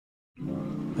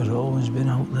They've always been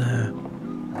out there.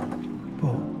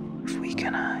 But if we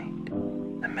can hide,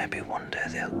 then maybe one day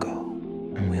they'll go,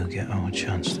 and we'll get our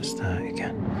chance to start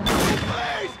again.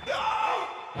 Please,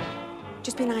 no!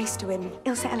 Just be nice to him.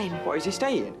 He'll settle in. What, is he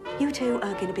staying? You two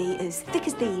are going to be as thick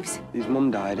as thieves. His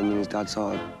mum died and then his dad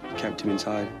sort of kept him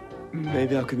inside.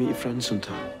 Maybe I could meet your friends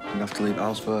sometime. You'd have to leave the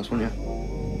house first, wouldn't you?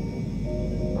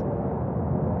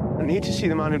 I need to see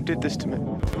the man who did this to me,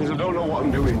 because I don't know what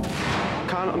I'm doing. I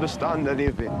can't understand any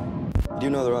of it. You do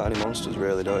know there aren't any monsters,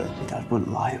 really, don't you? Your dad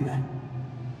wouldn't lie, man.